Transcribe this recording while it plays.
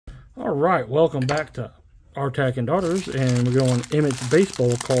All right, welcome back to R-TAC and Daughters, and we're going Image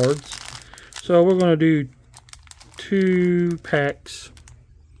baseball cards. So we're going to do 2 packs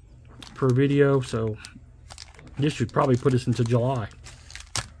per video, so this should probably put us into July.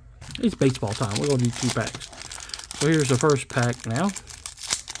 It's baseball time. We're going to do 2 packs. So here's the first pack now.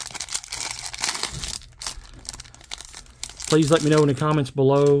 Please let me know in the comments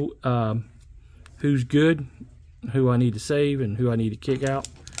below who's good, who I need to save, and who I need to kick out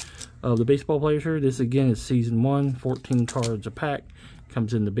of the baseball players here. This again is season 1, 14 cards a pack.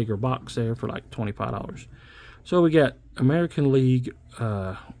 Comes in the bigger box there for like $25. So we got American League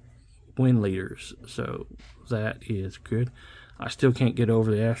win leaders. So that is good. I still can't get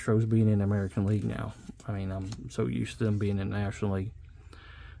over the Astros being in the American League now. I mean, I'm so used to them being in the National League.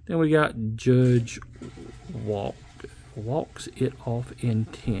 Then we got Judge walks it off in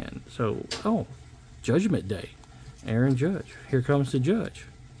 10. So, oh, Judgment Day. Aaron Judge. Here comes the Judge.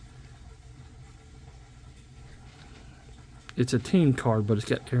 It's a team card, but it's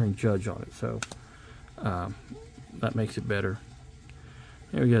got Aaron Judge on it, so that makes it better.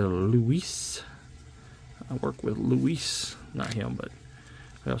 There we got a Luis. I work with Luis, not him, but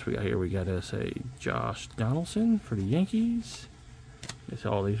what else we got here? We got us a Josh Donaldson for the Yankees. Guess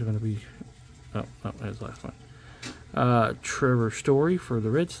all these are going to be. Oh, no, there's the last one. Trevor Story for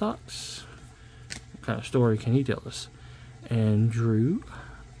the Red Sox. What kind of story can he tell us? Andrew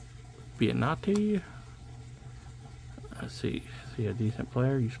Bianati. Let's see. Is he a decent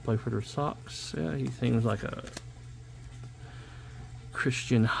player? Used to play for the Sox. Yeah, he seems like a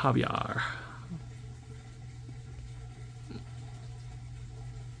Christian Javier.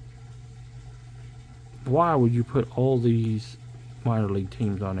 Why would you put all these minor league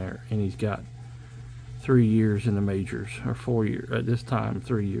teams on there? And he's got 3 years in the majors, or 4 years at this time.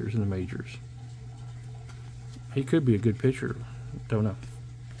 3 years in the majors. He could be a good pitcher. Don't know.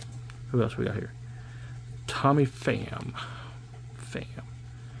 Who else we got here? Tommy Pham.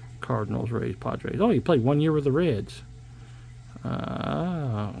 Cardinals, Rays, Padres. Oh, he played 1 year with the Reds.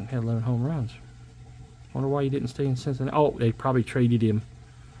 Had 11 home runs. Wonder why he didn't stay in Cincinnati. Oh, they probably traded him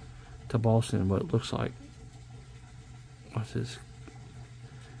to Boston, what it looks like. What's this?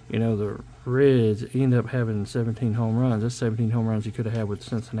 You know, the Reds ended up having 17 home runs. That's 17 home runs he could have had with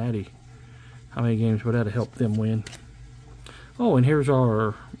Cincinnati. How many games would that have helped them win? Oh, and here's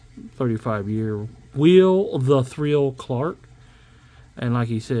our 35-year Will the Thrill Clark. And like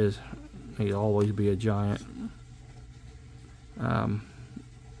he says, he'll always be a giant. You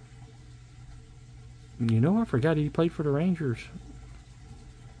know, I forgot he played for the Rangers.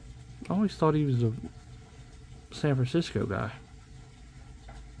 I always thought he was a San Francisco guy.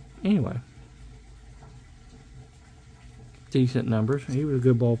 Anyway. Decent numbers. He was a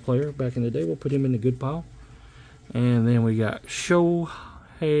good ball player back in the day. We'll put him in the good pile. And then we got Shohei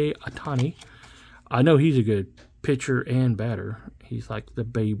Ohtani. I know he's a good pitcher and batter. He's like the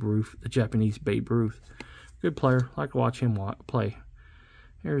Babe Ruth, the Japanese Babe Ruth. Good player. Like to watch him play.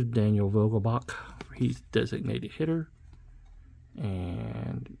 Here's Daniel Vogelbach. He's designated hitter.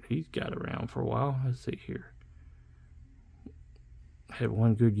 And he's got around for a while. Let's see here. Had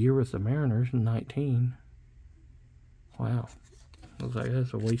 1 good year with the Mariners in 19. Wow. Looks like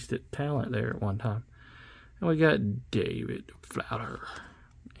that's a wasted talent there at one time. And we got David Fowler.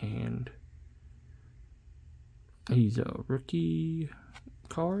 And he's a rookie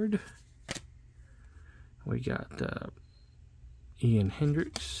card. We got Ian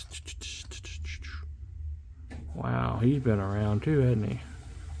Hendricks. Wow, he's been around too, hasn't he?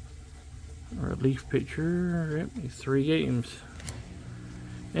 Relief pitcher. Yep, 3 games.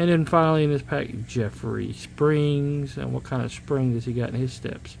 And then finally in this pack, Jeffrey Springs. And what kind of spring does he got in his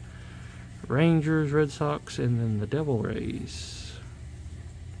steps? Rangers, Red Sox, and then the Devil Rays.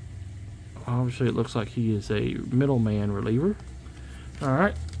 Obviously, it looks like he is a middleman reliever.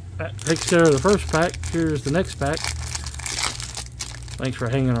 Alright, that takes care of the first pack. Here's the next pack. Thanks for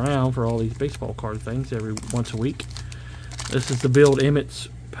hanging around for all these baseball card things every once a week. This is to build Emmett's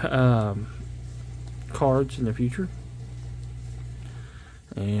cards in the future.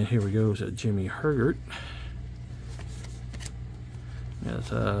 And here we go, is Jimmy Hergert.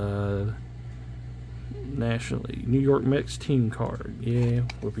 That's a National League New York Mets team card. Yeah,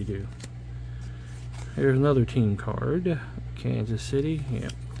 whoopie-doo. Here's another team card. Kansas City. Yeah,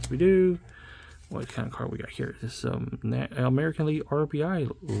 whoopie-doo. What kind of card we got here? This American League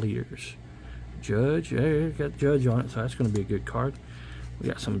RBI leaders. Judge. Yeah, got Judge on it, so that's going to be a good card. We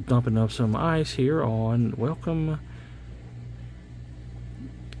got some dumping of some ice here on Welcome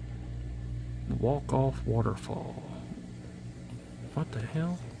Walk-Off Waterfall. What the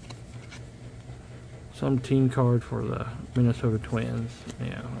hell? Some team card for the Minnesota Twins.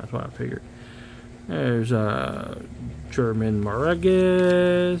 Yeah, that's what I figured. There's German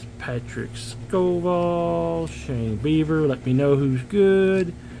Marquez, Patrick Scoval, Shane Beaver. Let me know who's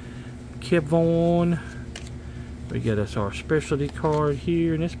good. Kevon. We get us our specialty card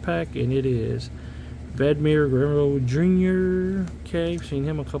here in this pack, and it is Vladimir Guerrero Jr. Okay, seen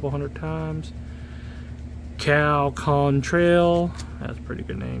him a couple hundred times. Cal Contrail. That's a pretty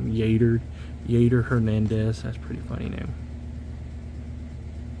good name. Yader Hernandez. That's a pretty funny name.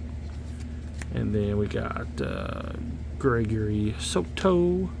 And then we got Gregory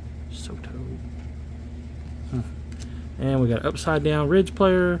Soto. And we got upside down Reds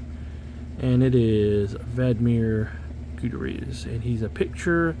player. And it is Vladimir Gutierrez. And he's a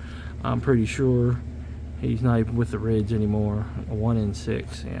pitcher. I'm pretty sure he's not even with the Reds anymore.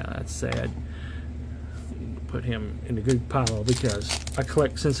 1-6. Yeah, that's sad. Put him in a good pile because I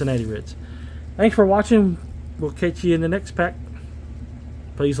collect Cincinnati Reds. Thanks for watching. We'll catch you in the next pack.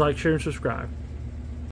 Please like, share, and subscribe.